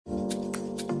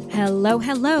Hello,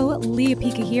 Leah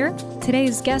Pica here.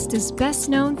 Today's guest is best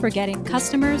known for getting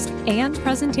customers and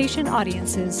presentation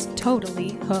audiences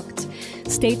totally hooked.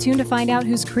 Stay tuned to find out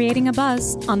who's creating a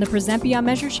buzz on the Present Beyond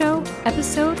Measure Show,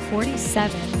 episode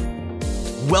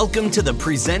 47. Welcome to the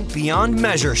Present Beyond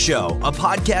Measure Show, a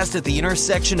podcast at the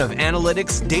intersection of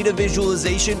analytics, data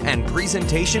visualization, and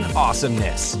presentation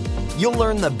awesomeness. You'll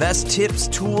learn the best tips,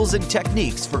 tools, and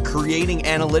techniques for creating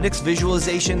analytics,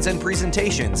 visualizations, and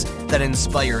presentations that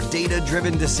inspire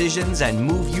data-driven decisions and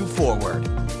move you forward.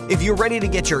 If you're ready to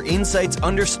get your insights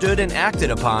understood and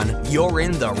acted upon, you're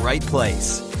in the right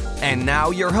place. And now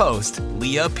your host,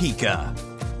 Leah Pica.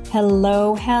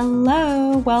 Hello.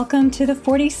 Welcome to the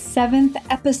 47th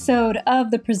episode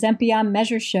of the Present Beyond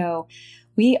Measure Show.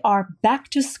 We are back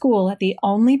to school at the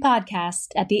only podcast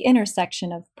at the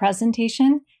intersection of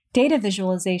presentation, data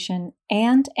visualization,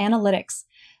 and analytics.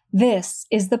 This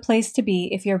is the place to be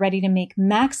if you're ready to make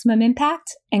maximum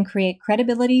impact and create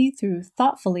credibility through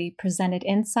thoughtfully presented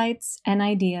insights and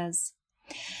ideas.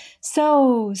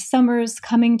 So, summer's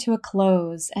coming to a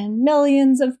close, and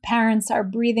millions of parents are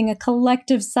breathing a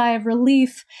collective sigh of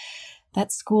relief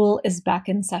that school is back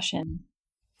in session.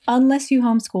 Unless you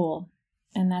homeschool,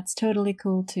 and that's totally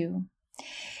cool too.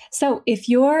 So, if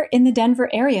you're in the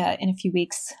Denver area in a few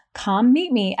weeks, come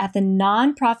meet me at the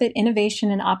Nonprofit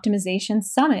Innovation and Optimization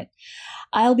Summit.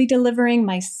 I'll be delivering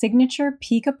my signature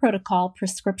Pica Protocol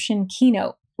prescription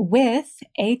keynote with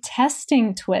a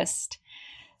testing twist.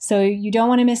 So you don't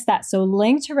want to miss that. So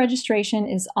link to registration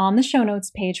is on the show notes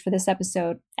page for this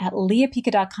episode at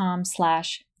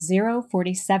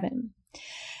leahpica.com/047.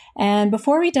 And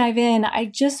before we dive in, I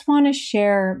just want to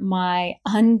share my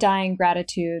undying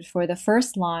gratitude for the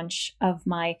first launch of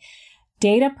my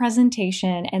data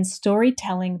presentation and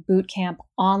storytelling bootcamp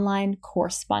online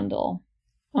course bundle.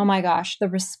 Oh my gosh, the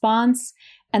response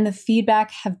and the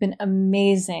feedback have been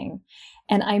amazing.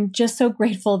 And I'm just so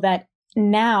grateful that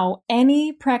now,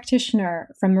 any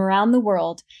practitioner from around the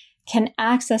world can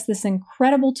access this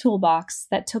incredible toolbox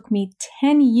that took me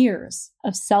 10 years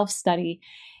of self-study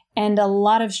and a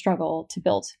lot of struggle to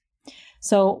build.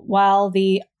 So while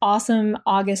the awesome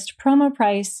August promo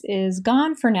price is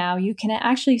gone for now, you can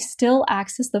actually still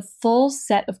access the full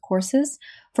set of courses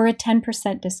for a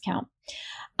 10% discount.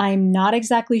 I'm not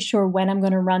exactly sure when I'm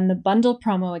going to run the bundle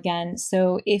promo again,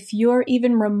 so if you're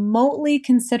even remotely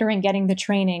considering getting the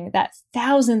training that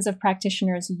thousands of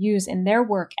practitioners use in their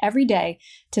work every day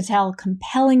to tell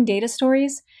compelling data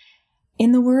stories,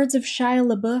 in the words of Shia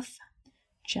LaBeouf,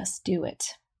 just do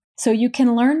it. So you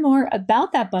can learn more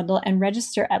about that bundle and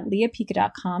register at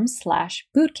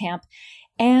leahpica.com/bootcamp.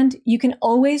 And you can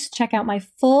always check out my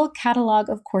full catalog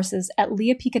of courses at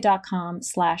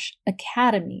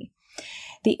leahpica.com/academy.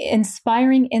 The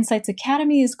Inspiring Insights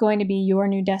Academy is going to be your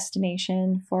new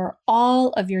destination for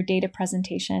all of your data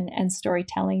presentation and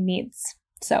storytelling needs.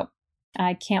 So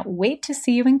I can't wait to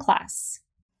see you in class.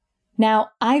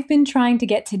 Now, I've been trying to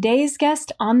get today's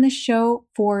guest on the show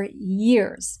for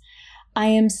years. I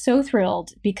am so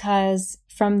thrilled because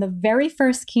from the very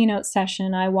first keynote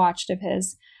session I watched of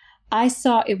his, I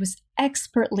saw it was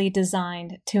expertly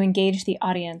designed to engage the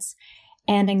audience.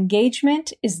 And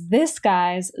engagement is this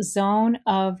guy's zone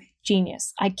of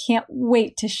genius. I can't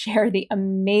wait to share the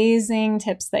amazing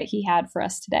tips that he had for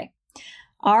us today.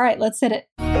 All right, let's hit it.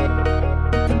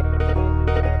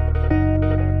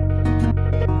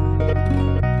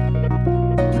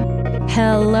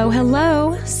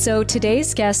 Hello. So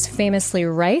today's guest famously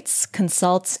writes,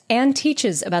 consults, and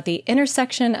teaches about the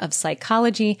intersection of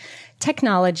psychology,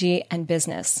 technology, and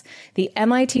business. The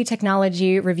MIT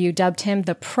Technology Review dubbed him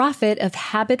the prophet of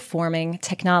habit-forming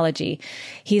technology.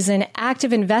 He's an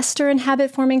active investor in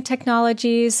habit-forming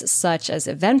technologies such as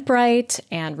Eventbrite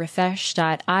and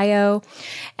Refresh.io.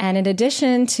 And in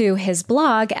addition to his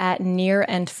blog at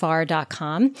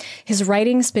nearandfar.com, his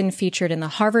writing's been featured in the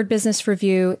Harvard Business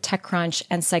Review, TechCrunch,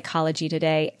 and Psychology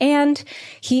Today. And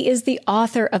he is the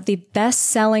author of the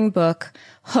best-selling book,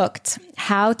 Hooked: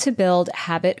 How to Build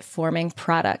Habit-Forming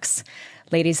Products.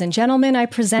 Ladies and gentlemen, I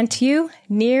present to you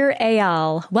Nir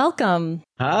Eyal. Welcome.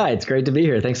 Hi, it's great to be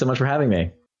here. Thanks so much for having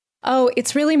me. Oh,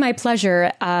 it's really my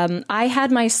pleasure. I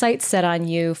had my sights set on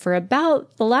you for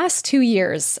about the last 2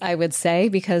 years, I would say,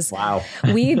 because wow.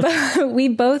 we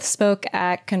both spoke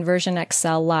at Conversion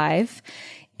Excel Live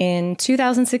in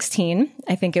 2016,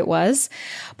 I think it was,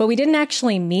 but we didn't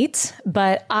actually meet.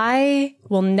 But I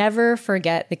will never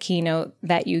forget the keynote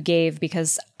that you gave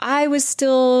because I was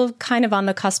still kind of on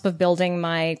the cusp of building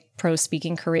my pro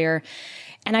speaking career.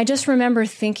 And I just remember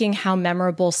thinking how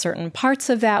memorable certain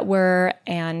parts of that were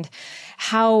and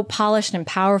how polished and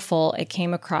powerful it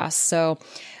came across. So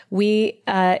we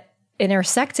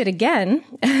intersected again,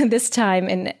 this time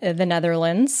in the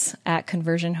Netherlands at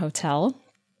Conversion Hotel.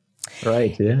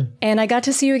 Right, yeah. And I got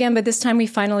to see you again, but this time we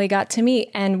finally got to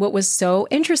meet. And what was so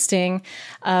interesting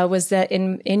was that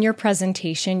in your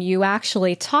presentation, you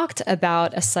actually talked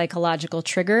about a psychological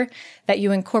trigger that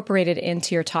you incorporated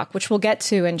into your talk, which we'll get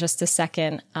to in just a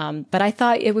second. But I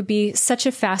thought it would be such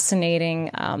a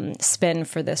fascinating spin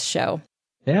for this show.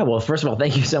 Yeah, well, first of all,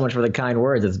 thank you so much for the kind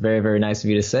words. It's very, very nice of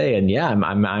you to say. And yeah,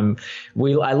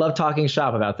 I love talking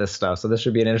shop about this stuff. So this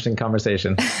should be an interesting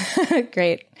conversation.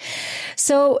 Great.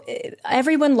 So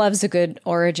everyone loves a good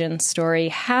origin story.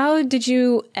 How did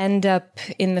you end up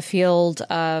in the field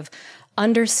of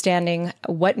understanding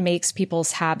what makes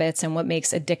people's habits and what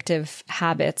makes addictive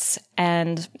habits?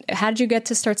 And how did you get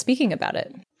to start speaking about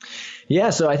it?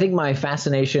 Yeah, so I think my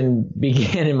fascination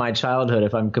began in my childhood,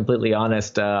 if I'm completely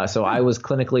honest. So I was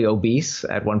clinically obese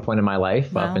at one point in my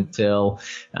life, up until,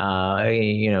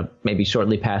 maybe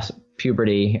shortly past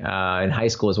puberty. In high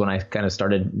school is when I kind of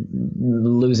started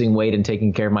losing weight and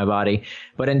taking care of my body.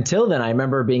 But until then, I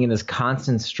remember being in this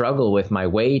constant struggle with my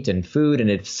weight and food,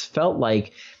 and it felt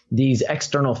like these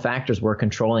external factors were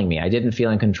controlling me. I didn't feel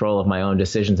in control of my own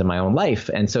decisions in my own life.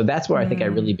 And so that's where I think I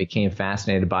really became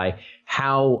fascinated by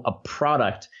how a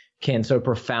product can so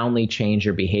profoundly change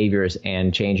your behaviors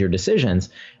and change your decisions.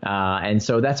 And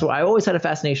so that's why I always had a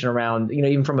fascination around,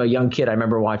 even from a young kid, I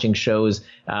remember watching shows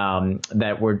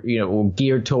that were,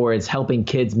 geared towards helping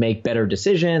kids make better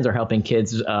decisions or helping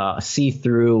kids see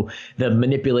through the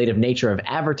manipulative nature of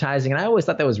advertising. And I always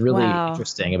thought that was really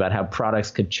interesting about how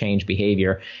products could change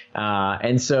behavior.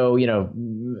 And so,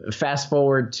 fast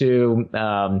forward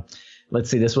to,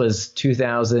 let's see, this was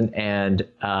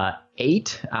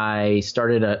 2008. I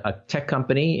started a tech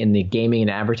company in the gaming and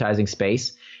advertising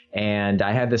space. And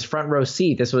I had this front row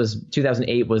seat. This was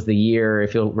 2008 was the year,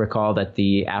 if you'll recall, that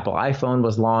the Apple iPhone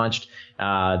was launched.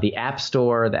 The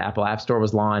Apple App Store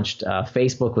was launched.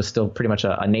 Facebook was still pretty much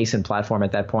a nascent platform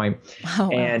at that point. Oh,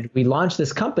 wow. And we launched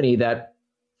this company that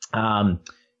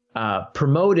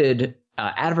promoted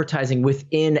advertising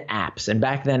within apps. And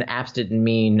back then, apps didn't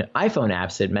mean iPhone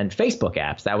apps. It meant Facebook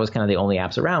apps. That was kind of the only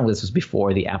apps around. This was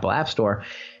before the Apple App Store.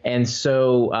 And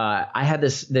so I had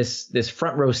this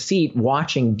front row seat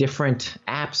watching different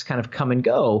apps kind of come and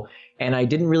go. And I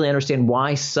didn't really understand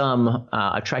why some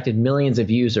attracted millions of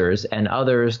users and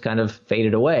others kind of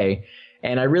faded away.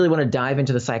 And I really want to dive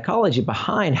into the psychology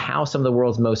behind how some of the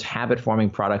world's most habit-forming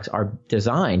products are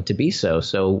designed to be so.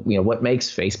 So, what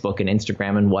makes Facebook and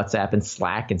Instagram and WhatsApp and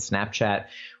Slack and Snapchat,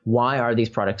 why are these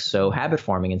products so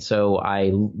habit-forming? And so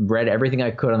I read everything I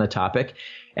could on the topic,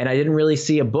 and I didn't really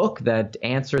see a book that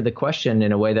answered the question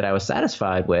in a way that I was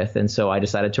satisfied with. And so I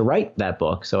decided to write that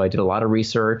book. So I did a lot of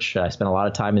research. I spent a lot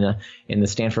of time in the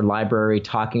Stanford Library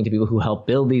talking to people who help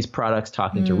build these products,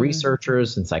 talking to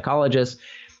researchers and psychologists.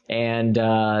 And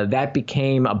that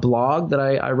became a blog that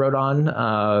I wrote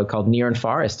on called Near and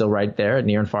Far. I still write there at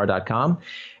nearandfar.com.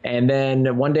 And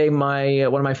then one day,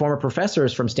 one of my former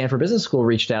professors from Stanford Business School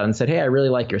reached out and said, "Hey, I really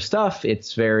like your stuff.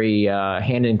 It's very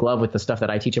hand in glove with the stuff that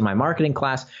I teach in my marketing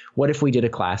class. What if we did a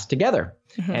class together?"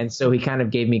 Mm-hmm. And so he kind of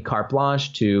gave me carte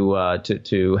blanche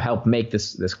to help make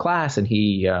this class. And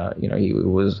he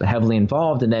was heavily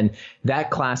involved. And then I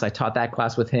taught that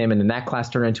class with him. And then that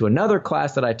class turned into another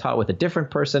class that I taught with a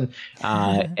different person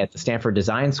at the Stanford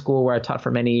Design School, where I taught for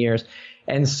many years.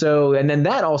 And then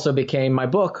that also became my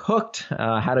book, Hooked,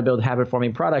 How to Build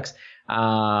Habit-Forming Products,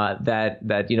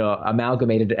 that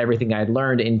amalgamated everything I'd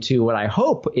learned into what I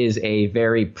hope is a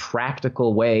very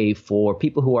practical way for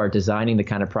people who are designing the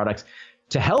kind of products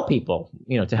to help people,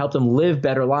 to help them live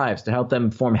better lives, to help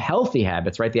them form healthy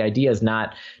habits, right? The idea is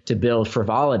not to build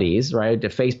frivolities, right?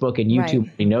 Facebook and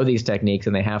YouTube, we know these techniques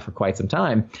and they have for quite some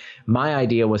time. My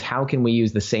idea was, how can we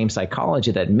use the same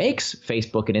psychology that makes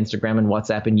Facebook and Instagram and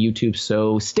WhatsApp and YouTube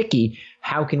so sticky?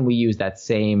 How can we use that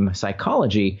same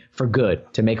psychology for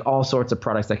good, to make all sorts of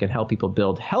products that can help people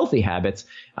build healthy habits,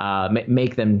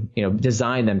 make them,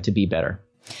 design them to be better?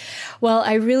 Well,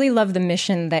 I really love the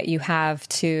mission that you have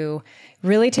to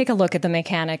really take a look at the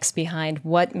mechanics behind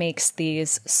what makes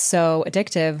these so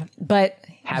addictive, but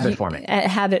habit forming.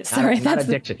 Not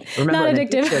addiction. Remember, not an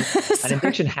addictive. An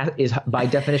addiction is by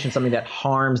definition something that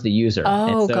harms the user.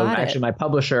 Oh, and so actually my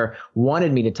publisher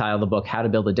wanted me to title the book How to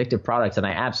Build Addictive Products, and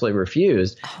I absolutely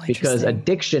refused because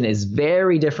addiction is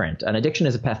very different. An addiction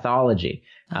is a pathology.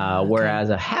 Whereas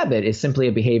a habit is simply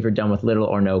a behavior done with little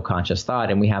or no conscious thought.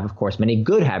 And we have, of course, many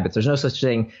good habits. There's no such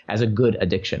thing as a good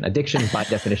addiction. Addictions, by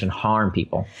definition, harm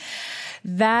people.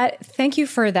 Thank you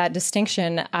for that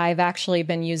distinction. I've actually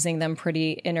been using them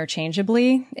pretty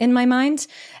interchangeably in my mind.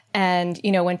 And,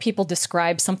 when people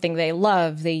describe something they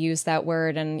love, they use that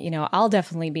word. And, I'll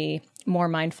definitely be more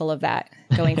mindful of that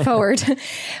going forward.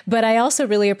 But I also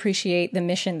really appreciate the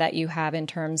mission that you have in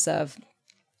terms of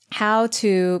how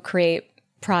to create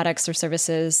products or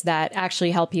services that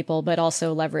actually help people, but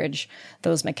also leverage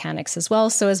those mechanics as well.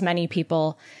 So as many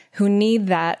people who need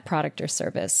that product or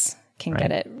service can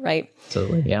get it, right?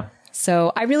 Absolutely, yeah.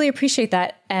 So I really appreciate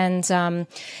that. And,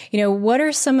 what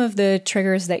are some of the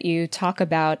triggers that you talk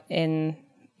about in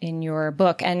your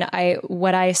book? And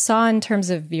what I saw in terms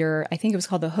of I think it was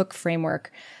called the Hook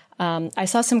framework, I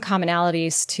saw some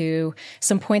commonalities to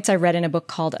some points I read in a book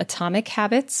called Atomic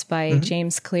Habits by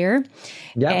James Clear.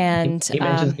 Yeah, and he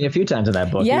mentions me a few times in that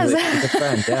book. Yes. He's a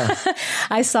friend, yeah.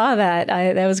 I saw that.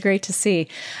 That was great to see.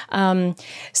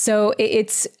 So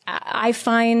I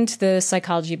find the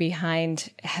psychology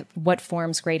behind what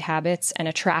forms great habits and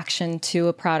attraction to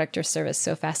a product or service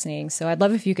so fascinating. So I'd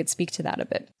love if you could speak to that a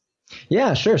bit.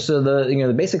 Yeah, sure. So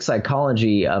the basic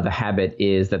psychology of a habit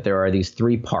is that there are these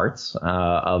three parts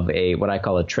of what I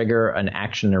call a trigger, an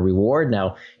action, a reward.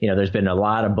 Now, there's been a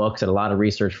lot of books and a lot of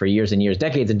research for years and years,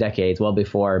 decades and decades, well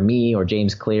before me or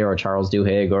James Clear or Charles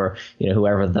Duhigg or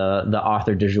whoever the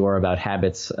author du jour about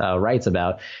habits writes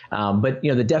about. But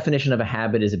the definition of a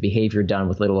habit is a behavior done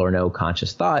with little or no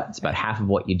conscious thought. It's about half of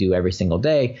what you do every single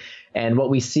day. And what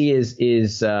we see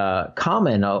is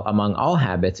common among all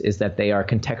habits is that they are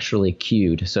contextually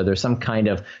cued. So there's some kind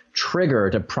of trigger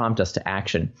to prompt us to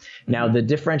action. Now, the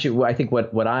I think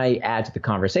what I add to the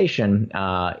conversation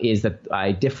is that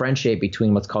I differentiate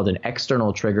between what's called an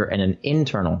external trigger and an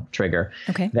internal trigger.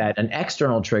 Okay. That an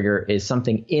external trigger is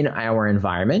something in our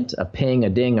environment, a ping, a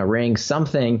ding, a ring,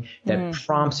 something that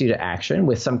prompts you to action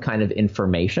with some kind of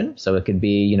information. So it could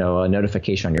be, a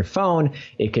notification on your phone.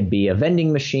 It could be a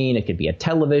vending machine. It could be a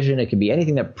television. It could be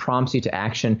anything that prompts you to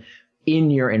action in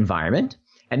your environment.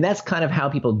 And that's kind of how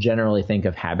people generally think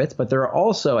of habits. But there are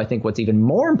also, I think what's even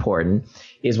more important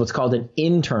is what's called an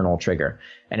internal trigger.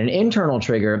 And an internal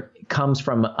trigger comes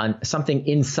from something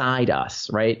inside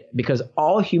us, right? Because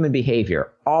all human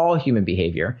behavior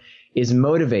is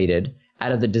motivated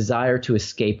out of the desire to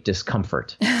escape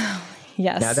discomfort.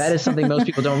 Yes. Now, that is something most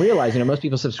people don't realize. Most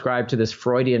people subscribe to this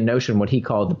Freudian notion, what he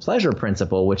called the pleasure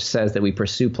principle, which says that we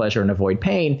pursue pleasure and avoid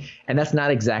pain. And that's not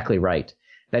exactly right.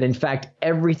 That, in fact,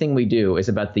 everything we do is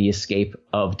about the escape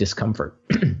of discomfort.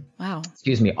 Wow.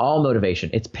 Excuse me. All motivation.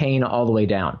 It's pain all the way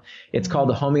down. It's called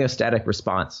the homeostatic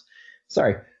response.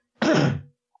 Sorry.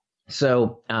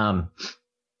 So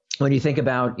when you think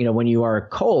about, when you are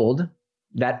cold,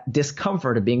 that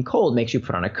discomfort of being cold makes you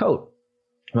put on a coat.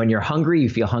 When you're hungry, you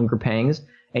feel hunger pangs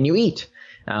and you eat.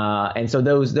 And so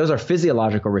those are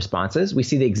physiological responses. We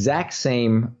see the exact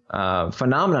same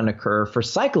phenomenon occur for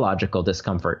psychological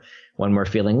discomfort. When we're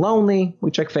feeling lonely,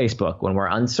 we check Facebook. When we're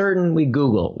uncertain, we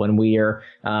Google. When we are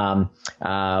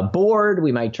bored,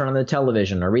 we might turn on the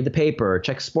television or read the paper or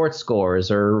check sports scores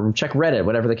or check Reddit,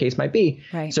 whatever the case might be.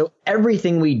 Right. So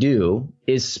everything we do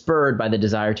is spurred by the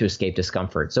desire to escape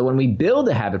discomfort. So when we build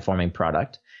a habit-forming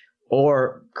product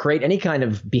or create any kind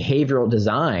of behavioral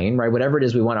design, right, whatever it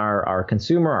is we want our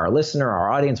consumer, our listener, our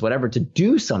audience, whatever, to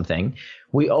do something,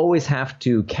 we always have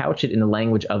to couch it in the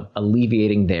language of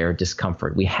alleviating their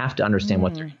discomfort. We have to understand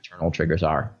what their internal triggers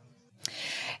are.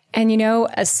 And,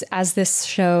 as this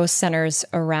show centers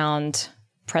around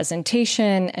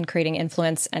presentation and creating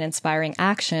influence and inspiring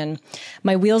action,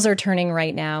 my wheels are turning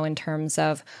right now in terms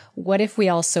of what if we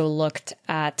also looked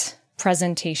at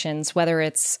presentations, whether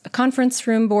it's a conference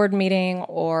room board meeting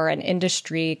or an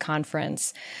industry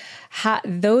conference,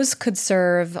 those could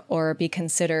serve or be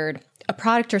considered a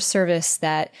product or service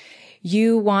that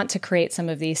you want to create some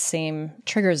of these same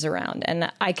triggers around.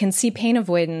 And I can see pain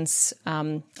avoidance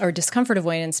or discomfort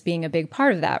avoidance being a big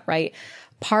part of that, right?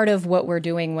 Part of what we're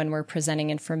doing when we're presenting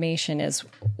information is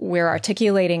we're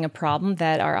articulating a problem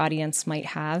that our audience might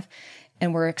have,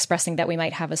 and we're expressing that we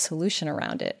might have a solution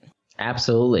around it.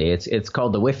 Absolutely. It's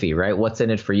called the Wi-Fi, right? What's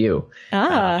in it for you?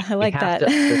 I like that.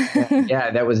 Yeah,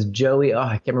 that was Joey. Oh,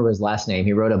 I can't remember his last name.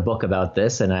 He wrote a book about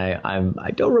this, and I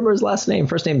don't remember his last name.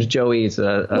 First name's Joey.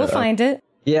 We'll find it.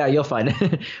 Yeah, you'll find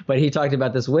it. But he talked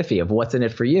about this whiffy of what's in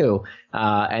it for you.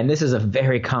 And this is a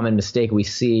very common mistake we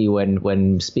see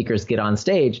when speakers get on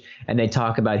stage and they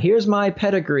talk about, here's my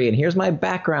pedigree and here's my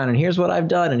background and here's what I've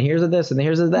done and here's this and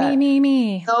here's that.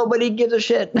 Me. Nobody gives a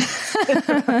shit.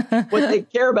 What they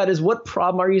care about is, what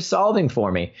problem are you solving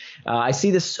for me? I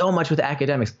see this so much with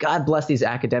academics. God bless these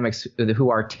academics who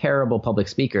are terrible public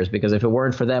speakers, because if it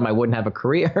weren't for them, I wouldn't have a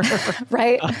career.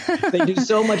 Right. They do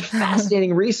so much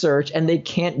fascinating research and they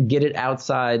can't get it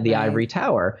outside the ivory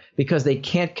tower because they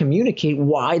can't communicate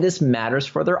why this matters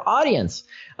for their audience.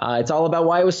 It's all about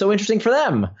why it was so interesting for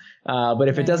them. But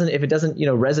if it doesn't,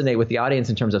 resonate with the audience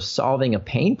in terms of solving a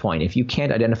pain point, if you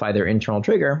can't identify their internal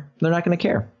trigger, they're not going to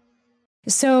care.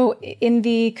 So in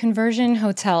the conversion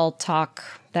hotel talk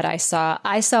that I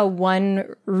saw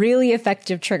one really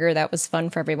effective trigger that was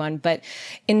fun for everyone. But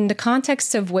in the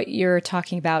context of what you're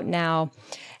talking about now,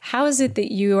 how is it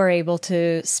that you are able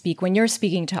to speak when you're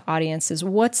speaking to audiences?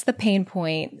 What's the pain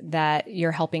point that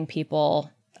you're helping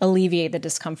people alleviate the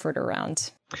discomfort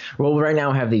around? Well, right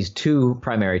now I have these two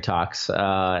primary talks,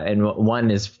 and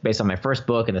one is based on my first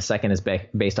book, and the second is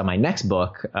based on my next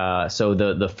book. So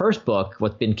the first book,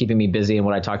 what's been keeping me busy and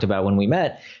what I talked about when we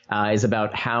met, is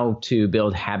about how to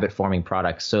build habit-forming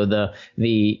products. So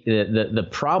the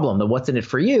problem, the what's in it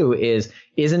for you is,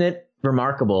 isn't it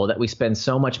remarkable that we spend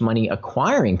so much money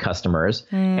acquiring customers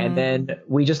and then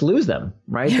we just lose them,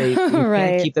 right? We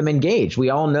can't keep them engaged. We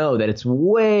all know that it's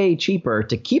way cheaper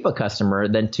to keep a customer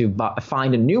than to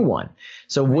find a new one.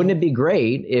 So wouldn't it be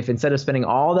great if, instead of spending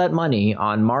all that money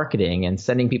on marketing and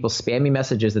sending people spammy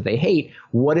messages that they hate,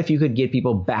 what if you could get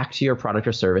people back to your product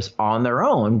or service on their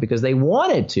own because they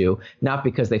wanted to, not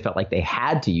because they felt like they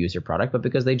had to use your product, but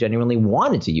because they genuinely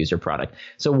wanted to use your product?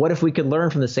 So what if we could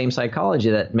learn from the same psychology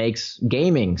that makes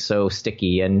gaming so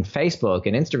sticky, and Facebook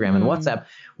and Instagram and WhatsApp?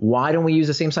 Why don't we use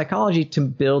the same psychology to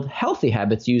build healthy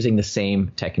habits using the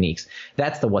same techniques?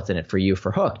 That's the what's in it for you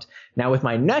for Hooked. Now with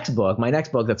my next book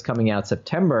that's coming out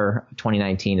September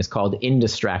 2019 is called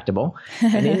Indistractable.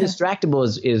 And Indistractable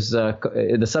is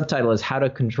the subtitle is How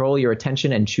to Control Your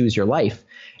Attention and Choose Your Life.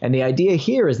 And the idea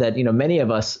here is that, many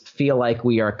of us feel like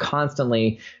we are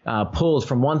constantly pulled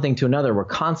from one thing to another. We're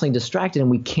constantly distracted and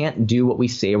we can't do what we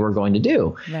say we're going to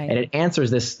do. Right. And it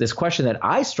answers this question that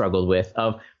I struggled with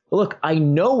of, look, I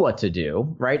know what to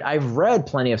do, right? I've read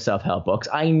plenty of self-help books.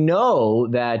 I know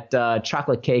that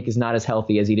chocolate cake is not as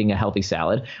healthy as eating a healthy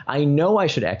salad. I know I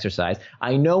should exercise.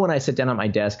 I know when I sit down at my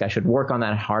desk, I should work on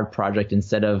that hard project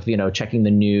instead of, checking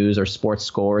the news or sports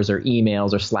scores or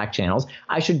emails or Slack channels.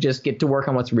 I should just get to work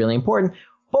on what's really important.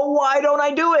 But why don't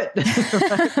I do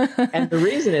it? And the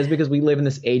reason is because we live in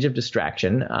this age of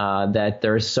distraction, that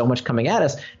there's so much coming at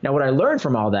us. Now, what I learned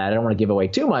from all that, I don't want to give away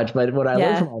too much, but what I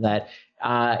learned from all that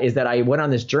is that I went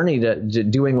on this journey to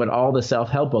doing what all the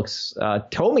self-help books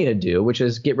told me to do, which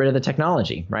is get rid of the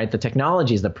technology, right? The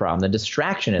technology is the problem. The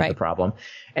distraction is the problem.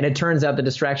 And it turns out the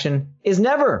distraction is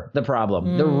never the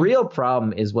problem. The real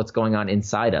problem is what's going on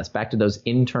inside us. Back to those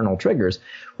internal triggers.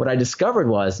 What I discovered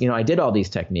was, I did all these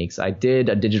techniques. I did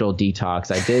a digital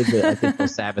detox. I did a digital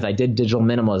Sabbath. I did digital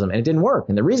minimalism, and it didn't work.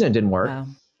 And the reason it didn't work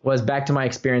was back to my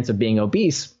experience of being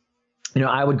obese.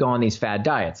 I would go on these fad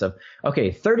diets of,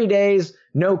 30 days,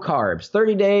 no carbs,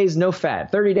 30 days, no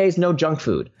fat, 30 days, no junk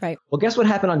food. Right. Well, guess what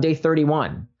happened on day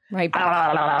 31? Right.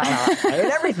 I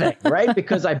ate everything, right?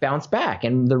 Because I bounced back.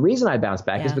 And the reason I bounced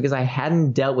back is because I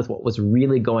hadn't dealt with what was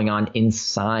really going on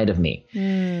inside of me.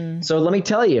 So let me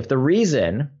tell you, if the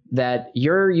reason that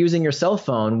you're using your cell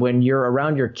phone when you're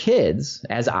around your kids,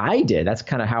 as I did, that's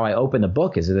kind of how I opened the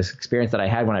book, is this experience that I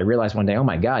had when I realized one day, oh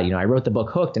my God, I wrote the book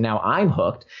Hooked, and now I'm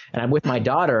hooked and I'm with my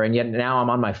daughter, and yet now I'm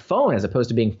on my phone as opposed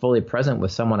to being fully present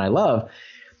with someone I love.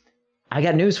 I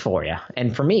got news for you.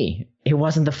 And for me, it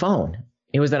wasn't the phone.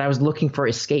 It was that I was looking for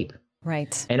escape.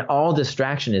 Right. And all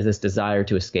distraction is this desire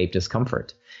to escape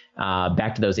discomfort.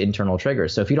 Back to those internal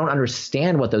triggers. So if you don't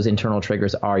understand what those internal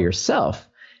triggers are yourself,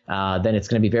 then it's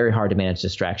going to be very hard to manage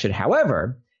distraction.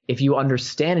 However, if you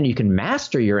understand and you can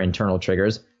master your internal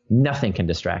triggers, nothing can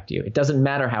distract you. It doesn't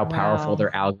matter how powerful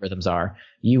their algorithms are.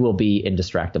 You will be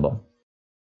indistractable.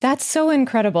 That's so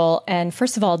incredible. And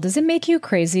first of all, does it make you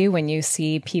crazy when you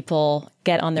see people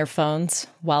get on their phones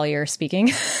while you're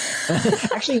speaking?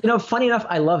 Actually, funny enough,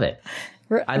 I love it.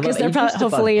 Because they're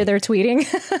hopefully they're tweeting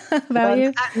about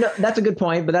you. No, that's a good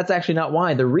point, but that's actually not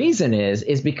why. The reason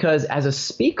is because as a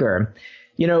speaker,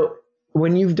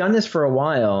 when you've done this for a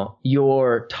while,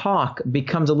 your talk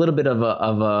becomes a little bit of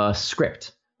a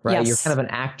script, right? Yes. You're kind of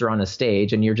an actor on a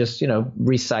stage and you're just,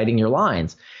 reciting your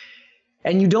lines.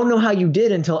 And you don't know how you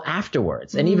did until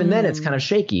afterwards. And even then it's kind of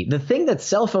shaky. The thing that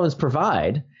cell phones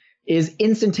provide is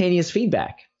instantaneous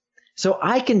feedback. So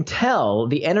I can tell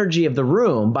the energy of the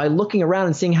room by looking around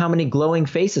and seeing how many glowing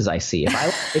faces I see.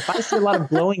 If I see a lot of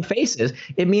glowing faces,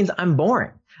 it means I'm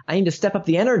boring. I need to step up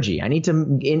the energy. I need to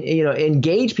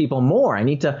engage people more. I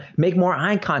need to make more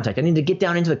eye contact. I need to get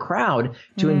down into the crowd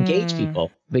to engage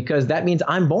people, because that means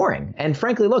I'm boring. And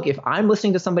frankly, look, if I'm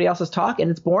listening to somebody else's talk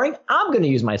and it's boring, I'm going to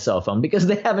use my cell phone because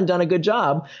they haven't done a good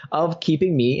job of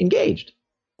keeping me engaged.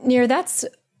 Nir, that's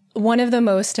one of the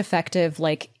most effective,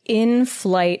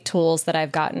 in-flight tools that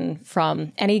I've gotten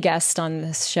from any guest on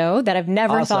this show that I've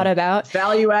never thought about.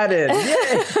 Value added.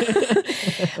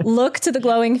 Look to the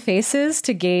glowing faces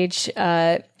to gauge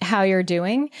how you're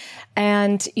doing.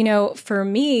 And, for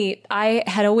me, I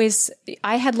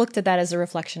had looked at that as a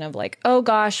reflection of oh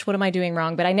gosh, what am I doing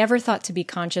wrong? But I never thought to be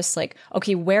conscious,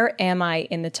 okay, where am I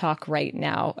in the talk right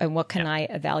now? And what can I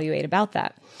evaluate about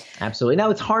that? Absolutely. Now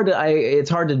it's hard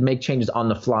to make changes on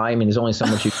the fly. I mean, there's only so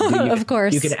much you can do. Of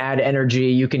course. You can add energy,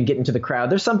 you can get into the crowd.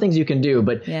 There's some things you can do,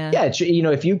 but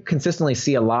if you consistently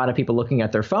see a lot of people looking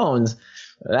at their phones,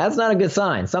 that's not a good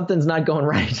sign. Something's not going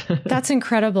right. That's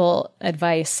incredible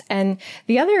advice. And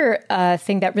the other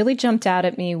thing that really jumped out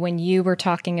at me when you were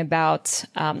talking about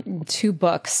 2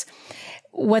 books,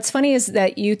 what's funny is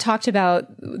that you talked about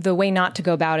the way not to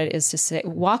go about it is to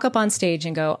walk up on stage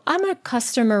and go, I'm a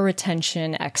customer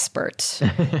retention expert.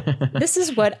 This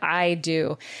is what I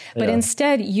do. But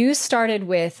instead, you started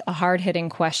with a hard-hitting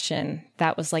question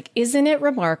that was isn't it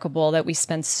remarkable that we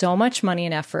spend so much money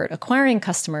and effort acquiring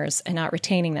customers and not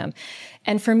retaining them?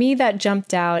 And for me, that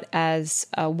jumped out as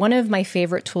one of my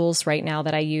favorite tools right now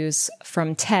that I use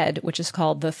from TED, which is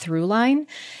called the Through Line.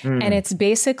 And it's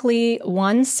basically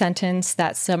one sentence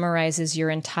that summarizes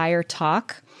your entire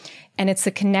talk. And it's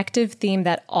a connective theme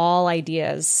that all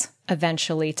ideas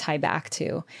eventually tie back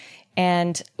to.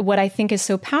 And what I think is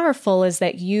so powerful is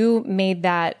that you made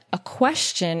that a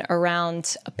question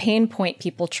around a pain point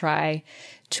people try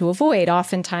to avoid.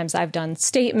 Oftentimes I've done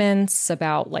statements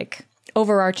about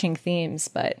overarching themes,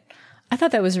 but I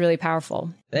thought that was really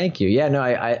powerful. Thank you. Yeah, no,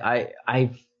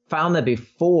 I found that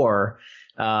before,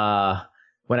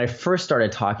 when I first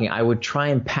started talking, I would try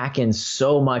and pack in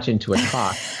so much into a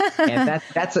talk. And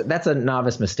that's a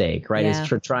novice mistake, right? Yeah. Is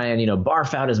to try and,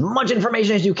 barf out as much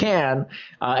information as you can.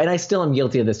 And I still am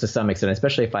guilty of this to some extent,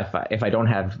 especially if I don't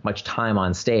have much time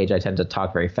on stage. I tend to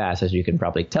talk very fast, as you can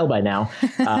probably tell by now.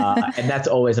 And that's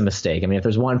always a mistake. I mean, if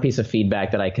there's one piece of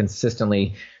feedback that I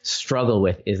consistently struggle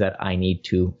with is that I need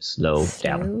to slow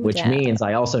down, which means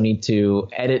I also need to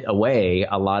edit away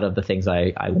a lot of the things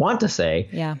I want to say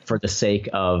for the sake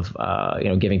of,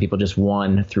 giving people just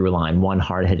one through line, one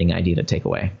hard hitting idea to take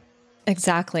away.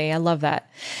 Exactly. I love that.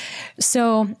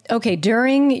 So, okay,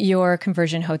 during your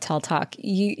conversion hotel talk,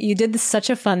 you did such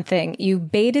a fun thing. You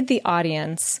baited the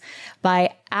audience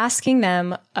by asking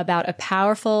them about a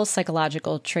powerful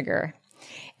psychological trigger.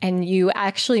 And you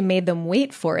actually made them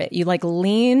wait for it. You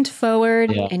leaned forward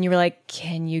and you were like,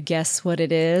 can you guess what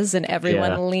it is? And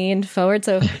everyone leaned forward.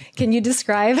 So can you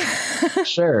describe?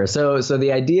 Sure. So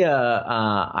the idea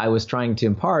I was trying to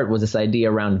impart was this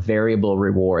idea around variable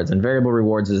rewards. And variable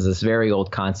rewards is this very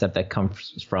old concept that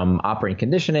comes from operant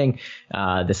conditioning.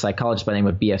 The psychologist by the name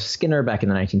of B.F. Skinner back in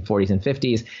the 1940s and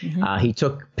 50s, he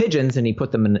took pigeons and he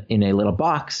put them in a little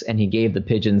box and he gave the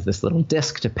pigeons this little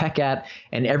disc to peck at.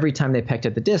 And every time they pecked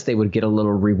at the disc, they would get a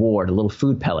little reward, a little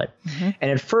food pellet.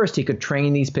 And at first he could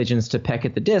train these pigeons to peck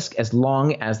at the disc as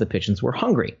long as the pigeons were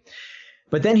hungry.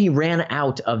 But then he ran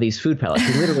out of these food pellets.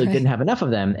 He literally didn't have enough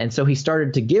of them. And so he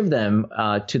started to give them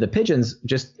to the pigeons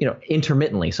just,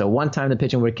 intermittently. So one time the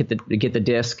pigeon would get the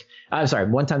disc.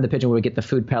 One time the pigeon would get the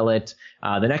food pellet.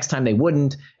 The next time they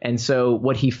wouldn't. And so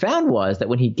what he found was that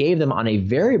when he gave them on a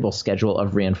variable schedule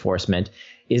of reinforcement,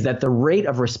 is that the rate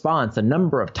of response, the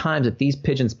number of times that these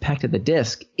pigeons pecked at the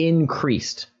disc,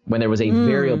 increased when there was a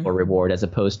variable reward as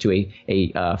opposed to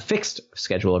a fixed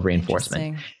schedule of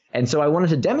reinforcement. And so I wanted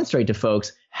to demonstrate to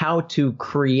folks how to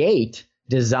create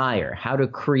desire, how to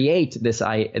create this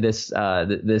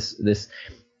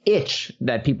itch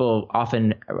that people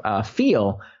often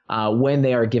feel when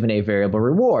they are given a variable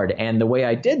reward. And the way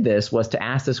I did this was to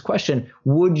ask this question: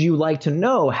 would you like to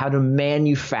know how to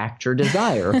manufacture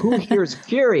desire? Who here is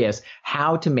curious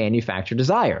how to manufacture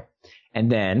desire?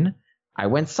 And then I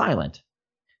went silent.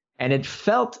 And it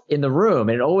felt in the room,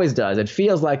 and it always does. It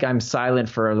feels like I'm silent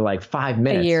for like 5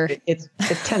 minutes. A year. It's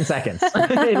 10 seconds.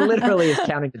 It literally is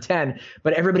counting to 10.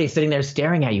 But everybody's sitting there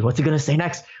staring at you. What's he going to say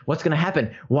next? What's going to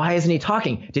happen? Why isn't he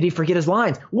talking? Did he forget his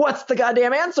lines? What's the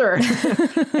goddamn answer?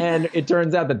 And it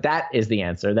turns out that is the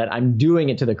answer, that I'm doing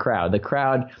it to the crowd. The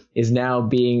crowd is now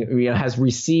has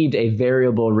received a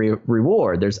variable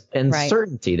reward. There's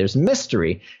uncertainty, there's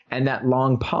mystery. And that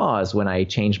long pause when I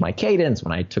changed my cadence,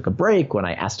 when I took a break, when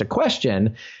I asked a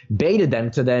question, baited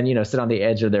them to then, sit on the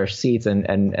edge of their seats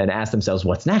and ask themselves,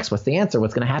 what's next? What's the answer?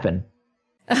 What's going to happen?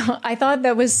 I thought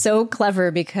that was so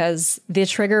clever because the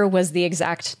trigger was the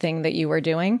exact thing that you were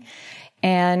doing.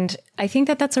 And I think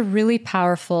that that's a really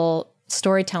powerful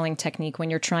storytelling technique when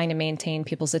you're trying to maintain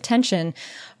people's attention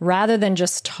rather than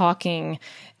just talking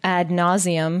ad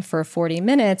nauseum for 40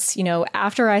 minutes.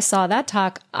 After I saw that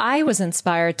talk, I was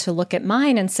inspired to look at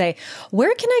mine and say,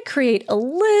 where can I create a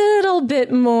little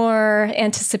bit more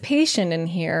anticipation in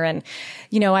here? And,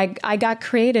 I got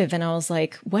creative and I was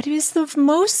like, what is the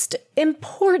most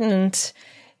important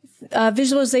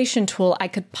visualization tool I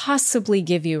could possibly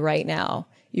give you right now?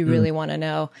 You really want to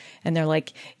know? And they're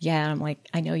like, yeah. I'm like,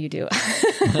 I know you do.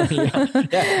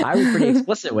 Yeah, I was pretty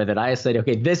explicit with it. I said,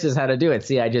 okay, this is how to do it.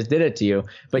 See, I just did it to you.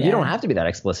 But you don't have to be that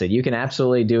explicit. You can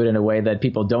absolutely do it in a way that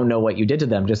people don't know what you did to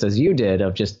them, just as you did,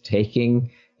 of just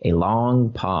taking a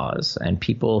long pause. And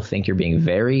people think you're being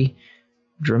very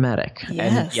dramatic.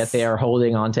 Yes. And yet they are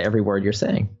holding on to every word you're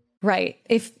saying. Right.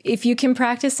 If you can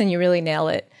practice and you really nail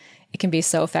it, it can be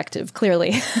so effective.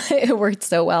 Clearly, it worked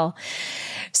so well.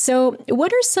 So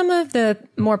what are some of the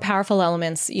more powerful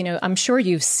elements? I'm sure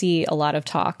you see a lot of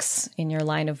talks in your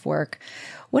line of work.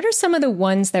 What are some of the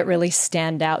ones that really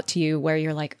stand out to you where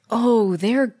you're like, oh,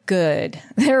 they're good.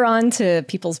 They're on to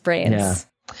people's brains.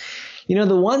 Yeah.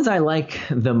 The ones I like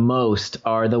the most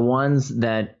are the ones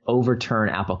that overturn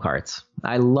apple carts.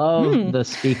 I love the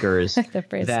speakers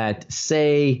that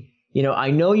say,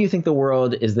 I know you think the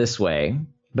world is this way,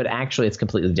 but actually it's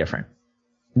completely different.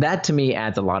 That to me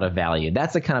adds a lot of value.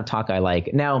 That's the kind of talk I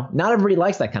like. Now, not everybody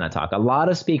likes that kind of talk. A lot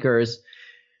of speakers,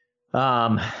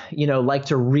 like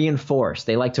to reinforce.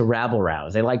 They like to rabble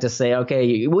rouse. They like to say,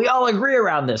 okay, we all agree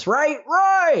around this, right?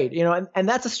 Right. And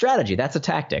that's a strategy. That's a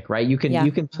tactic, right? You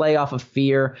can play off of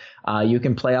fear. You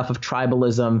can play off of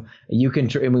tribalism.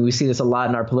 We see this a lot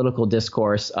in our political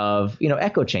discourse of,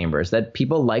 echo chambers, that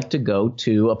people like to go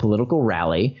to a political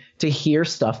rally to hear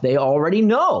stuff they already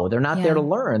know. They're not there to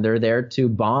learn. They're there to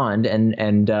bond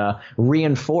and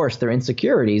reinforce their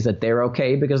insecurities that they're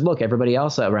okay because, look, everybody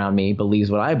else around me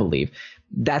believes what I believe.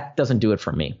 That doesn't do it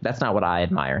for me. That's not what I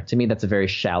admire. To me, that's a very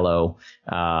shallow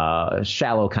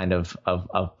kind of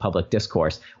public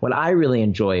discourse. What I really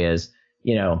enjoy is,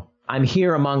 I'm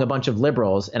here among a bunch of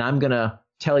liberals and I'm going to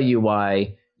tell you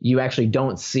why you actually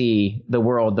don't see the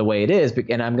world the way it is.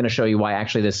 And I'm going to show you why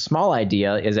actually this small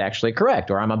idea is actually correct.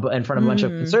 Or I'm in front of a bunch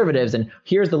of conservatives and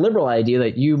here's the liberal idea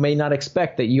that you may not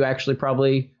expect that you actually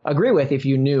probably agree with if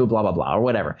you knew blah, blah, blah, or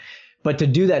whatever. But to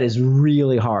do that is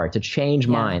really hard. To change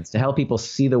minds, to help people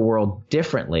see the world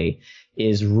differently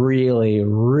is really,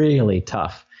 really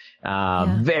tough.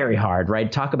 Very hard,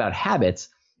 right? Talk about habits.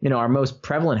 Our most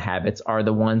prevalent habits are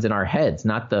the ones in our heads,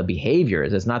 not the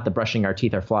behaviors. It's not the brushing our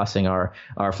teeth or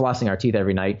flossing our teeth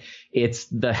every night. It's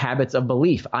the habits of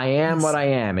belief. I am what I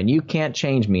am and you can't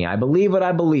change me. I believe what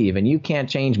I believe and you can't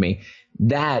change me.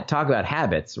 Talk about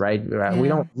habits, right? We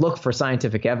don't look for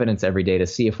scientific evidence every day to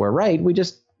see if we're right. We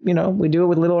just, we do it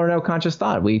with little or no conscious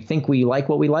thought. We think we like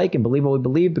what we like and believe what we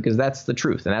believe because that's the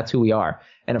truth and that's who we are.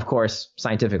 And of course,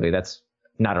 scientifically, that's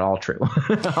not at all true.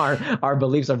 Our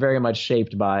beliefs are very much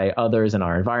shaped by others and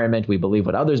our environment. We believe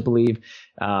what others believe.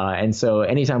 And so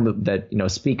anytime that, a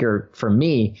speaker for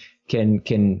me can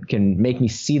make me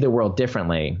see the world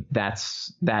differently, that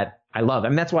I love. I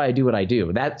mean, that's why I do what I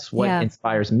do. That's what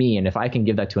inspires me. And if I can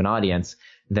give that to an audience,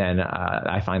 then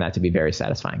I find that to be very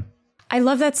satisfying. I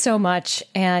love that so much.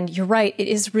 And you're right. It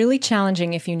is really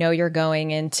challenging if you know you're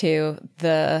going into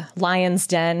the lion's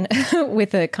den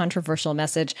with a controversial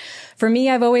message. For me,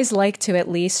 I've always liked to at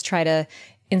least try to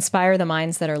inspire the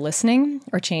minds that are listening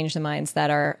or change the minds that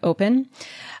are open.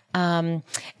 And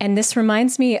this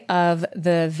reminds me of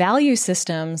the value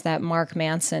systems that Mark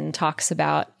Manson talks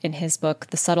about in his book,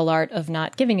 The Subtle Art of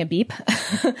Not Giving a Beep,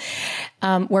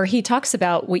 where he talks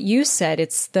about what you said.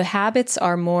 It's the habits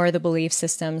are more the belief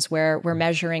systems where we're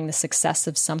measuring the success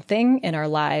of something in our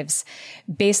lives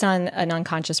based on an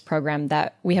unconscious program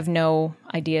that we have no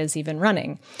idea is even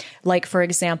running. Like, for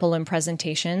example, in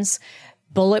presentations,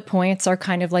 bullet points are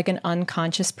kind of like an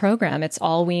unconscious program. It's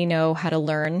all we know how to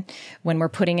learn when we're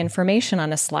putting information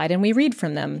on a slide and we read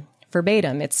from them.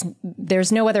 verbatim.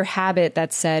 There's no other habit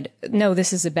that said, no,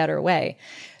 this is a better way.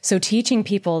 So teaching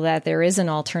people that there is an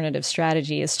alternative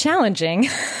strategy is challenging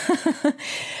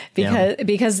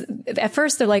because at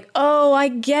first they're like, oh, I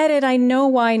get it. I know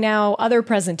why now other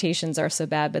presentations are so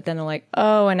bad. But then they're like,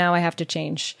 oh, and now I have to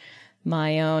change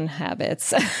my own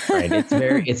habits. Right.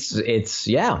 It's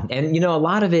yeah. And, a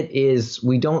lot of it is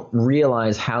we don't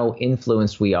realize how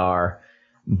influenced we are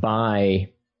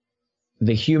by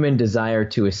the human desire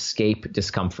to escape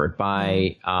discomfort,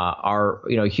 by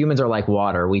humans are like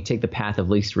water. We take the path of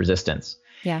least resistance.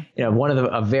 Yeah. One of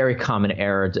a very common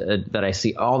error that I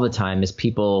see all the time is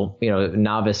people,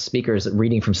 novice speakers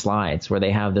reading from slides where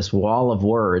they have this wall of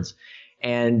words.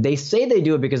 And they say they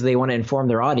do it because they want to inform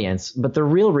their audience, but the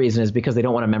real reason is because they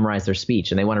don't want to memorize their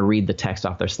speech and they want to read the text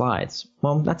off their slides.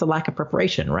 Well, that's a lack of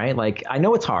preparation, right? Like, I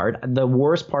know it's hard. The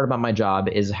worst part about my job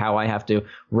is how I have to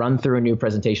run through a new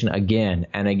presentation again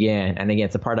and again and again.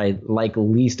 It's the part I like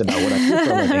least about what I do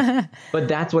for a living. But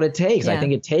that's what it takes. Yeah. I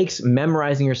think it takes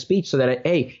memorizing your speech so that,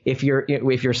 if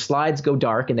your slides go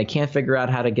dark and they can't figure out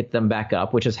how to get them back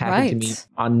up, which has happened to me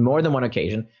on more than one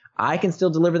occasion, I can still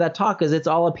deliver that talk because it's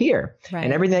all up here. Right.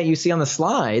 And everything that you see on the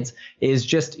slides is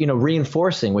just,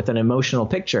 reinforcing with an emotional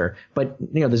picture. But,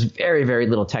 there's very, very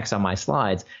little text on my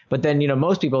slides. But then,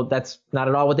 most people, that's not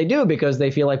at all what they do because they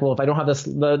feel like, well, if I don't have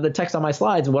the text on my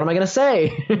slides, what am I going to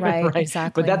say? Right,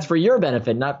 exactly. But that's for your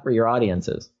benefit, not for your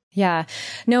audiences. Yeah,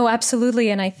 no, absolutely.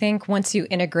 And I think once you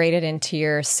integrate it into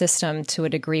your system to a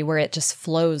degree where it just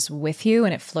flows with you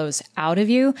and it flows out of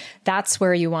you, that's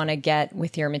where you want to get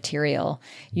with your material.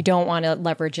 You don't want to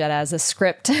leverage it as a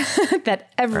script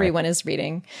that everyone is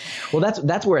reading. Well,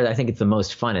 that's where I think it's the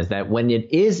most fun is that when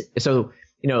it is, so,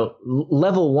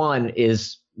 level one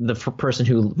is the person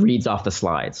who reads off the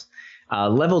slides.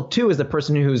 Level 2 is the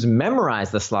person who's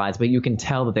memorized the slides, but you can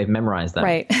tell that they've memorized them.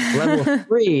 Right. Level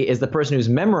 3 is the person who's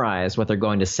memorized what they're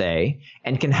going to say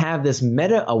and can have this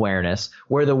meta awareness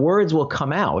where the words will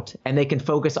come out and they can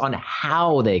focus on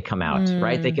how they come out,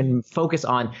 right? They can focus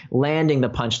on landing the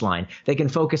punchline. They can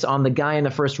focus on the guy in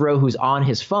the first row who's on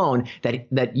his phone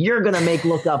that you're going to make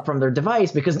look up from their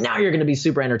device because now you're going to be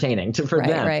super entertaining for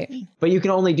them. Right. But you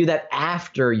can only do that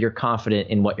after you're confident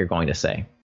in what you're going to say.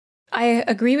 I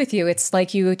agree with you. It's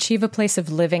like you achieve a place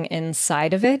of living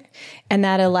inside of it, and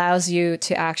that allows you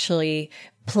to actually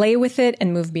play with it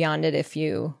and move beyond it if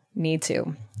you need to,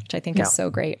 which I think is so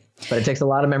great. But it takes a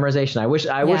lot of memorization. I wish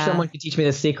someone could teach me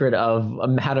the secret of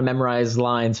how to memorize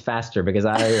lines faster because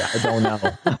I don't know.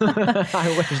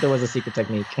 I wish there was a secret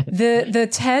technique. The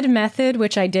TED method,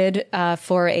 which I did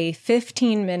for a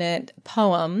 15-minute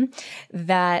poem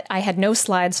that I had no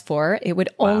slides for, it would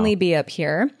only be up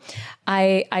here.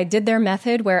 I did their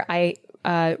method where I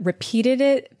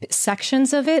repeated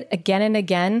sections of it again and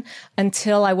again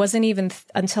until I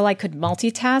could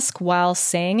multitask while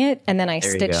saying it. And then I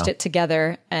stitched it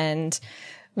together. And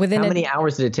within how many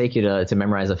hours did it take you to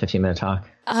memorize a 15-minute talk?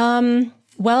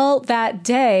 Well, that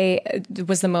day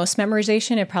was the most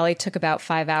memorization. It probably took about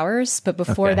 5 hours, but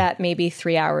before that, maybe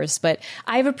 3 hours. But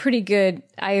I have a pretty good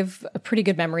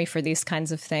memory for these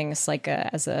kinds of things, like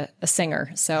as a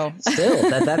singer. So still,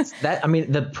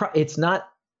 it's not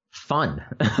fun.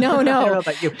 No. I don't know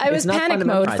about you. I was panic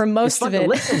mode for most of it.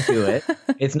 It's fun to listen to it.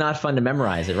 It's not fun to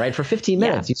memorize it, right? For 15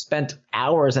 minutes, you spent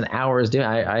hours and hours doing.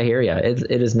 I hear you. It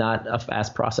is not a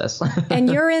fast process.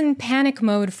 And you're in panic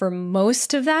mode for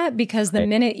most of that because the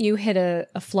minute you hit a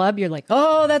flub, you're like,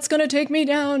 oh, that's going to take me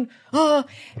down. Oh,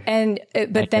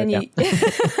 but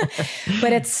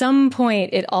at some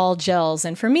point it all gels.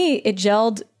 And for me, it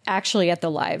gelled actually at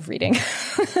the live reading.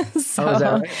 Is that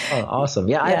right? Oh, awesome.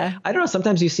 Yeah. I don't know.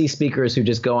 Sometimes you see speakers who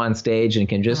just go on stage and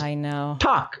can just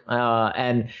talk.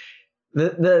 And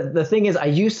the thing is, I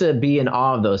used to be in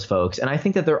awe of those folks. And I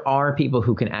think that there are people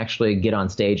who can actually get on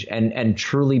stage and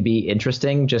truly be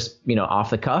interesting, just, off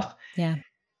the cuff. Yeah.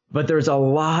 But there's a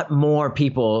lot more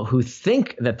people who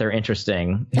think that they're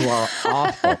interesting who are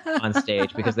awful on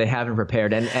stage because they haven't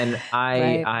prepared. And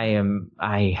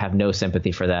I have no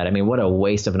sympathy for that. I mean, what a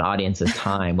waste of an audience's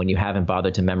time when you haven't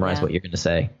bothered to memorize what you're going to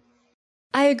say.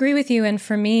 I agree with you. And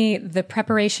for me, the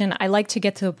preparation, I like to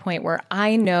get to a point where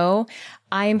I know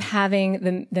I'm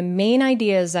having the main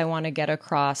ideas I want to get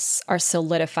across are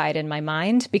solidified in my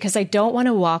mind because I don't want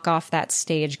to walk off that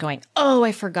stage going, oh,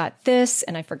 I forgot this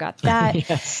and I forgot that.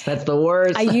 Yes, that's the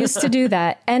worst. I used to do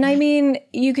that. And I mean,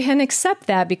 you can accept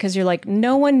that because you're like,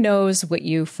 no one knows what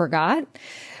you forgot.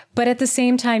 But at the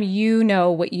same time, you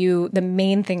know the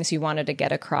main things you wanted to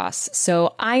get across.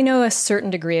 So I know a certain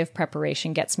degree of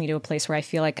preparation gets me to a place where I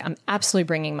feel like I'm absolutely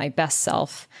bringing my best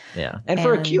self. Yeah. And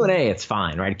for a Q&A, it's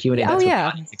fine, right? Q&A, that's what the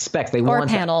audience expects. They want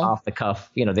that off the cuff.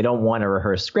 They don't want a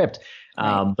rehearsed script.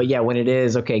 Right. But yeah, when it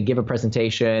is, okay, give a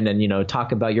presentation and,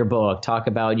 talk about your book, talk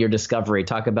about your discovery,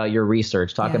 talk about your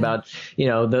research, talk about,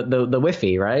 the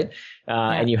Wi-Fi, right?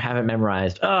 And you haven't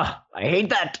memorized. I hate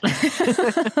that.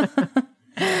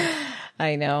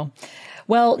 I know.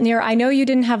 Well, Nir, I know you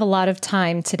didn't have a lot of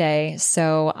time today,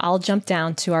 so I'll jump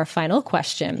down to our final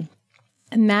question.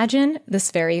 Imagine this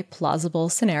very plausible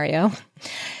scenario.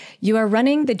 You are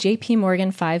running the JP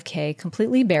Morgan 5K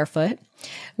completely barefoot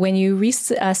when you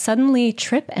suddenly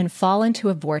trip and fall into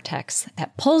a vortex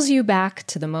that pulls you back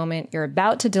to the moment you're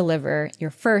about to deliver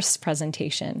your first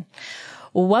presentation.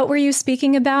 What were you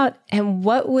speaking about, and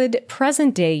what would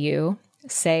present day you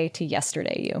say to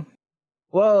yesterday you?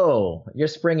 Whoa, you're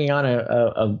springing on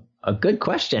a good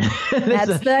question.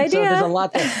 That's the idea. So there's a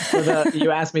lot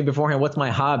you asked me beforehand, what's my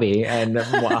hobby? And a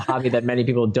hobby that many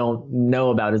people don't know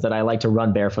about is that I like to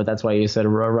run barefoot. That's why you said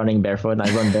running barefoot. And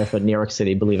I run barefoot in New York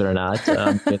City, believe it or not.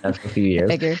 Been there for a few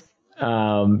years. I figured.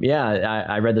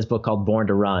 I read this book called Born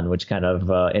to Run, which kind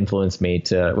of influenced me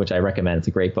which I recommend. It's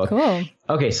a great book. Cool.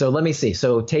 Okay, so let me see.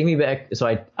 So take me back. So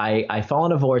I fall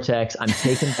in a vortex. I'm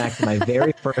taken back to my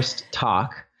very first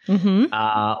talk.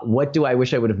 Mm-hmm. What do I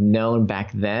wish I would have known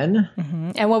back then?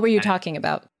 Mm-hmm. And what were you talking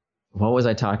about? What was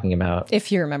I talking about?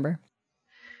 If you remember.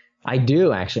 I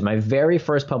do, actually. My very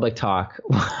first public talk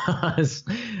was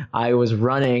I was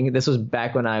running. This was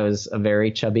back when I was a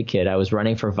very chubby kid. I was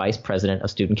running for vice president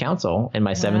of student council in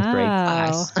my seventh grade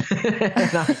class.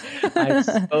 I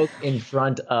spoke in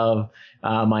front of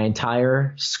my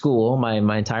entire school,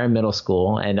 my entire middle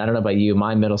school. And I don't know about you,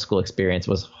 my middle school experience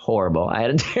was horrible. I had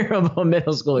a terrible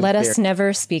middle school experience. Let us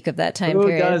never speak of that time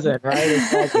period. Who doesn't, right?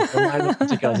 Exactly. So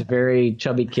I was a very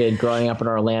chubby kid growing up in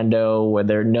Orlando with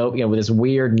this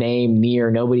weird name, Near.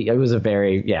 Nobody, it was a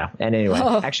very, And anyway,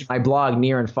 actually my blog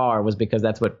Near and Far was because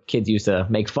that's what kids used to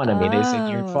make fun of me. They said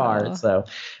Near and Far. So,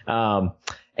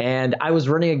 and I was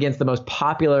running against the most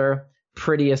popular,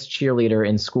 prettiest cheerleader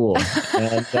in school.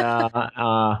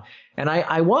 And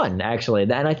I won, actually.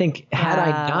 And I think had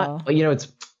I not, it's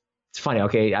funny.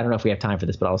 Okay, I don't know if we have time for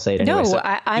this, but I'll say it anyway. No, so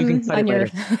I'm on your...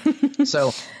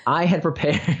 So I had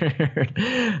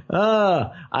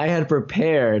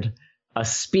prepared a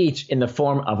speech in the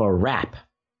form of a rap.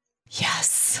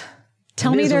 Yes.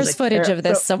 Tell me there's footage of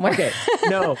this somewhere. Okay.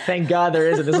 No, thank God there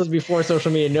isn't. This was before social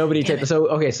media. Nobody taped.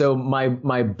 So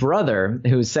my brother,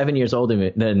 who's 7 years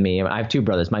older than me, I have two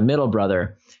brothers. My middle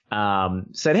brother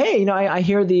said, "Hey, I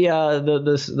hear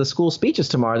the school speeches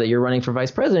tomorrow that you're running for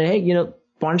vice president. Hey,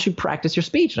 why don't you practice your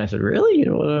speech?" And I said, "Really?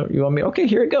 You want me? Okay,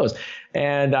 here it goes."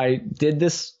 And I did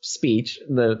this speech,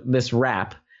 this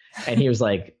rap, and he was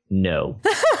like, "No,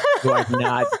 you are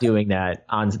not doing that.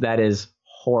 That is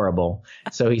horrible."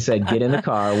 So he said, "Get in the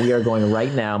car. We are going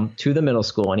right now to the middle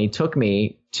school." And he took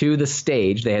me to the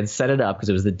stage. They had set it up because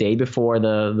it was the day before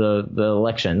the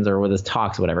elections or with his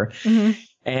talks, whatever. Mm-hmm.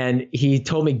 And he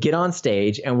told me, "Get on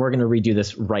stage and we're going to redo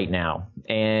this right now."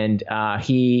 And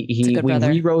we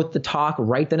rewrote the talk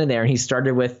right then and there. And he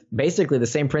started with basically the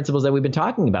same principles that we've been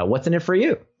talking about. What's in it for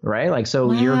you? Right? Like,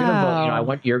 so you're going to vote. I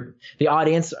want the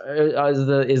audience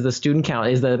is the student count,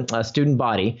 is the student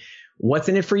body. What's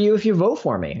in it for you if you vote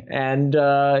for me? And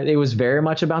it was very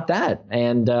much about that.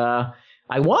 And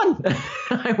I won.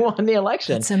 I won the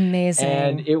election. That's amazing.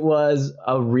 And it was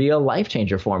a real life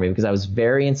changer for me because I was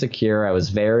very insecure. I was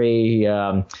very,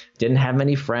 didn't have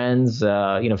many friends,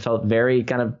 felt very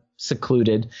kind of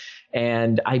secluded.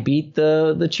 And I beat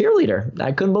the cheerleader.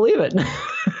 I couldn't believe it.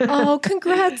 Oh,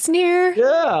 congrats, Nir.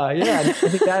 Yeah. I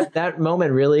think that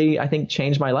moment really,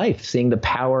 changed my life, seeing the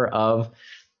power of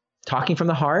talking from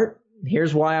the heart.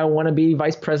 Here's why I want to be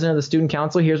vice president of the student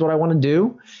council. Here's what I want to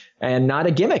do. And not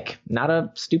a gimmick, not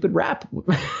a stupid rap.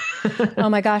 Oh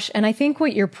my gosh. And I think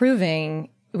what you're proving,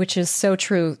 which is so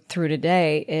true through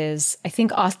today, is I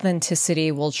think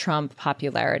authenticity will trump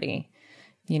popularity.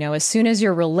 As soon as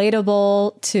you're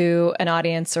relatable to an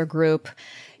audience or group,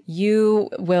 you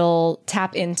will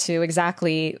tap into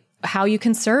exactly how you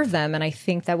can serve them. And I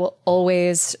think that will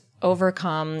always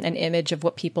overcome an image of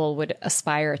what people would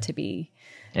aspire to be.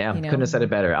 Yeah, couldn't have said it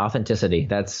better. Authenticity.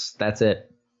 That's it.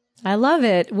 I love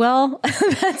it. Well,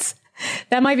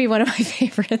 that might be one of my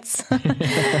favorites.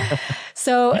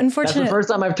 So unfortunately, that's the first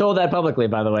time I've told that publicly,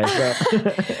 by the way. So.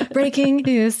 Breaking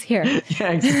news here.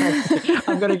 Yeah, exactly.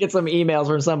 I'm going to get some emails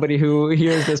from somebody who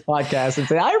hears this podcast and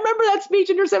say, I remember that speech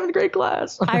in your 7th grade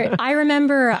class. I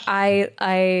remember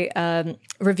I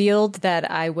revealed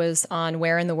that I was on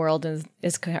Where in the World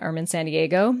is Carmen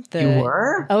Sandiego. You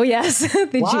were? Oh, yes.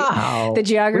 Wow. The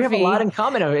geography. We have a lot in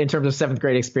common in terms of 7th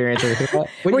grade experience.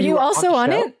 Were you also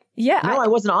on it? Yeah. No, I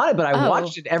wasn't on it, but I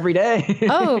watched it every day.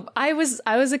 I was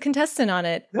a contestant on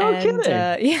it. No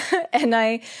kidding. Yeah, and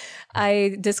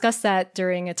I discussed that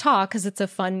during a talk because it's a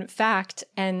fun fact,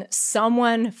 and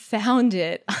someone found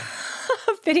it, a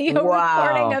video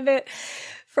recording of it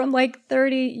from like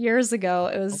 30 years ago.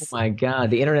 It was. Oh my God,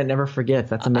 the internet never forgets.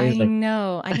 That's amazing. I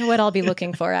know what I'll be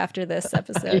looking for after this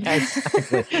episode. Yeah,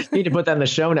 exactly. You need to put that in the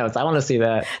show notes. I want to see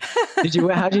that.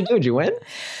 How'd you do? Did you win?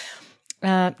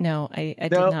 No, I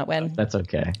did not win. That's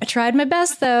okay. I tried my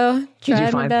best, though. Did you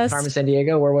find Carmen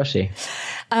Sandiego? Where was she?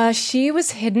 She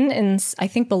was hidden in, I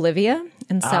think, Bolivia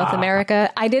in South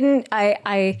America. I didn't.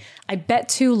 I bet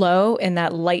too low in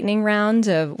that lightning round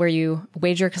of where you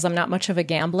wager because I'm not much of a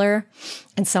gambler,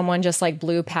 and someone just like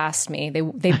blew past me.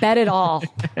 They bet it all,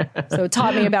 so it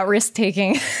taught me about risk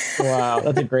taking. Wow,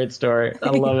 that's a great story. I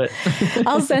love it.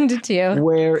 I'll send it to you.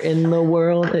 Where in the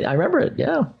world? I remember it.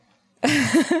 Yeah.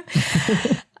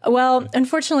 Well,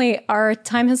 unfortunately, our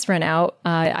time has run out.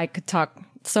 I could talk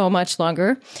so much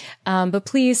longer, but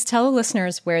please tell the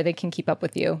listeners where they can keep up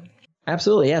with you.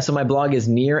 Absolutely. Yeah. So my blog is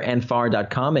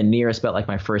nirandfar.com, and Nir is spelled like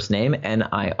my first name,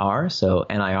 N-I-R. So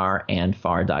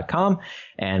nirandfar.com.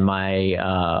 And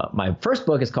my first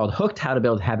book is called Hooked: How to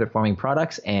Build Habit Forming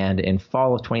Products. And in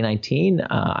fall of 2019,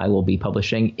 I will be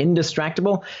publishing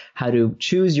Indistractable: How to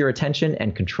Choose Your Attention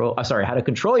and How to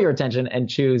Control Your Attention and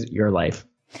Choose Your Life.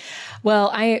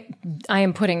 Well, I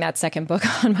am putting that second book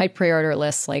on my pre-order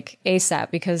list like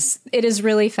ASAP because it is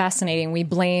really fascinating. We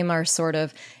blame our sort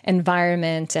of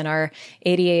environment and our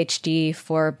ADHD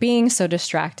for being so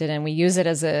distracted, and we use it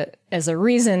as a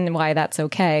reason why that's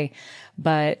okay.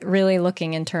 But really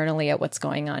looking internally at what's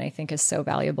going on, I think, is so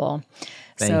valuable.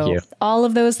 Thank you. All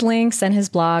of those links and his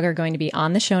blog are going to be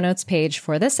on the show notes page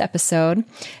for this episode.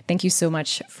 Thank you so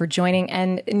much for joining.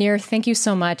 And Nir, thank you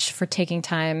so much for taking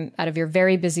time out of your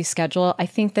very busy schedule. I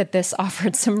think that this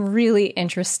offered some really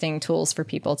interesting tools for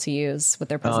people to use with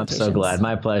their presentations. Oh, I'm so glad.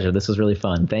 My pleasure. This was really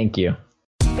fun. Thank you.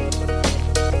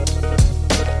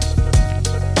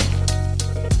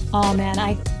 Oh man,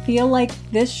 I feel like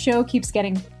this show keeps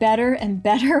getting better and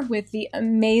better with the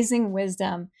amazing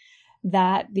wisdom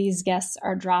that these guests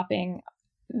are dropping.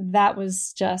 That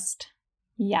was just,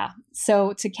 yeah.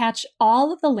 So to catch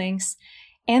all of the links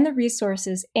and the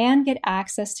resources and get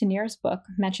access to Nir's book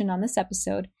mentioned on this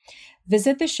episode,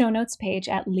 visit the show notes page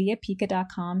at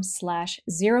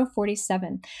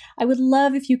leahpica.com/047. I would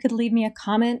love if you could leave me a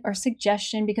comment or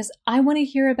suggestion because I want to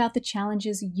hear about the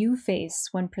challenges you face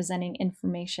when presenting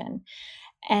information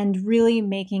and really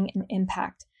making an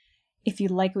impact. If you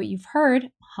like what you've heard,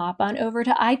 hop on over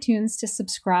to iTunes to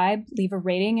subscribe, leave a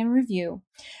rating and review.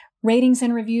 Ratings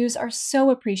and reviews are so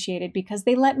appreciated because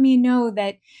they let me know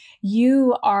that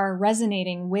you are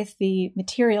resonating with the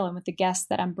material and with the guests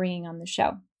that I'm bringing on the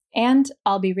show. And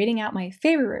I'll be reading out my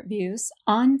favorite reviews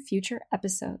on future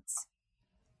episodes.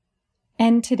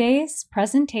 And today's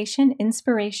presentation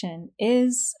inspiration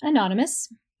is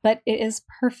anonymous, but it is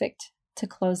perfect to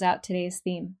close out today's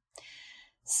theme.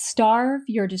 Starve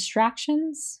your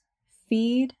distractions,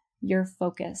 feed your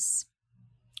focus.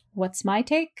 What's my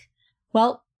take?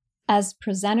 Well, as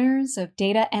presenters of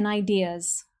data and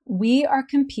ideas, we are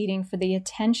competing for the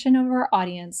attention of our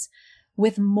audience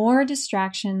with more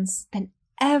distractions than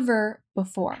ever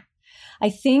before. I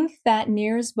think that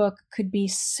Nir's book could be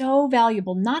so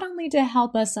valuable, not only to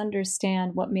help us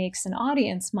understand what makes an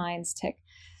audience minds tick,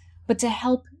 but to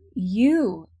help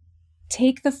you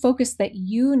take the focus that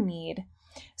you need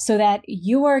so that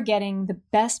you are getting the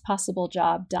best possible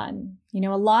job done. You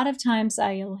know, a lot of times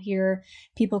I'll hear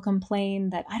people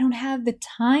complain that I don't have the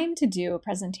time to do a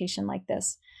presentation like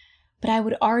this. But I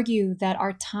would argue that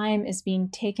our time is being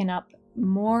taken up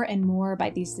more and more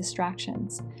by these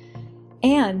distractions.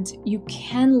 And you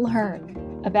can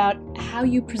learn about how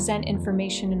you present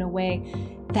information in a way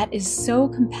that is so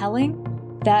compelling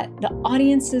that the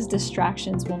audience's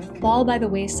distractions will fall by the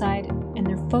wayside and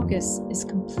their focus is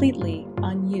completely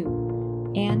on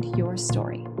you and your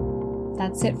story.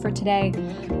 That's it for today.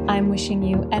 I'm wishing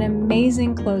you an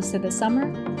amazing close to the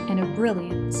summer and a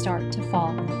brilliant start to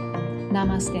fall.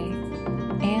 Namaste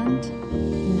and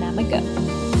namago.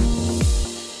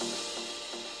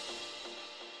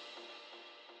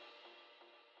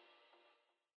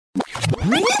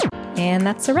 And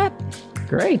that's a wrap.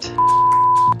 Great.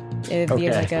 it'd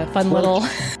be like a fun little.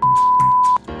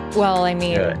 Well, I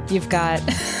mean, Good. you've got.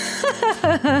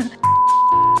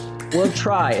 We'll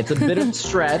try. It's a bit of a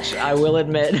stretch, I will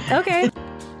admit. Okay.